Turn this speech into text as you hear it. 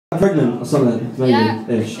Pregnant or something,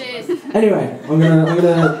 maybe, ish. Anyway, I don't know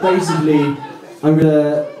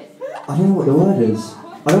what the word is.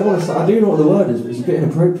 I do know what the word is, but it's a bit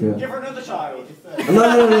inappropriate. Give her another child. No,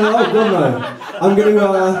 oh god no. I'm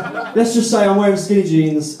gonna, let's just say I'm wearing skinny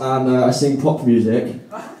jeans and I sing pop music.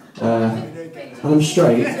 And I'm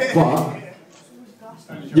straight, but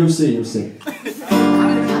you'll see.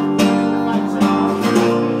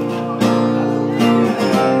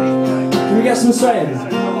 Can we get some sayings?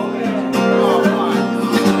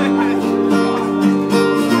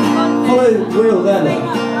 Follow Will there now.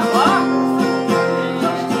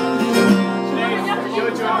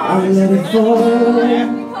 I let it fall,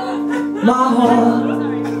 my heart,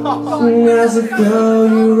 as a girl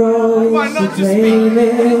you rose to claim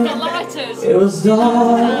it. It was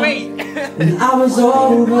dark, and I was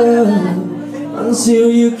over, until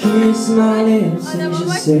you kissed my lips and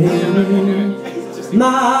just saved me.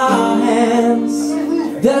 My hands,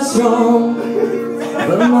 they're strong,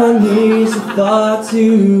 but my knees are far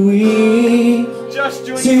too weak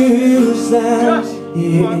to stand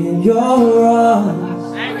here in your arms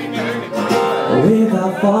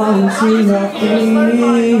without falling to your feet.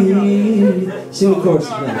 Sing the chorus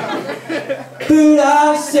now. But I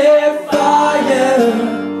set fire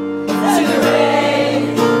to the rain,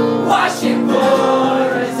 washing pour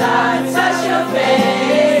as I touch your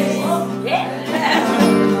face.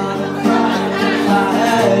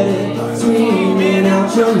 Screaming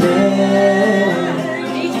out your name.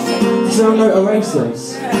 So no erase this.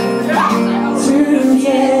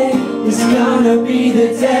 Today is gonna be the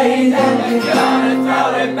day that we're gonna throw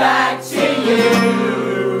it back to you.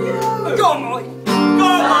 Go on, Molly. Go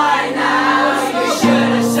on. By now you should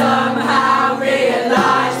have somehow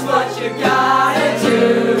realized what you gotta do.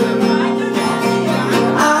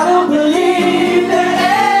 I don't believe that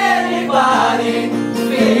anybody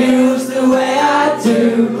feels the way I do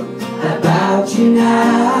about you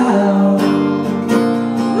now.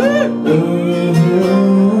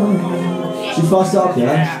 Too fast up,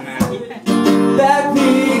 yeah?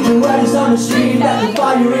 Backbeat and weddings on the street, let the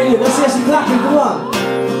fire in it. Let's hear some clapping, come on.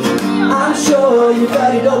 I'm sure you've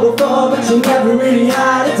heard it all before, but you never really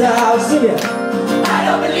had a doubt. Sing it. I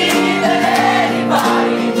don't believe that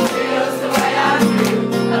anybody feels the way I do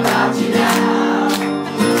about you now.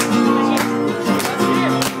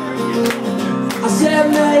 I said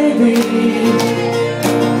maybe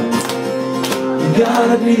you're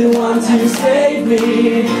gonna be the one to save me.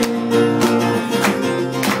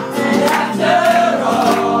 And after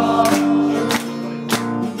all,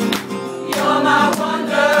 you're my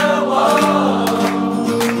Wonderwall.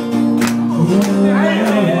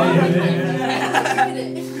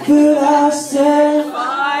 But I set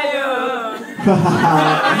fire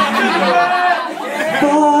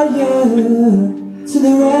to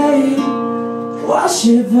the rain, wash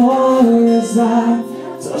it for as I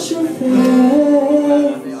touch your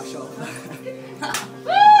face.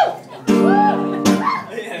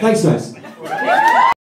 Thanks guys.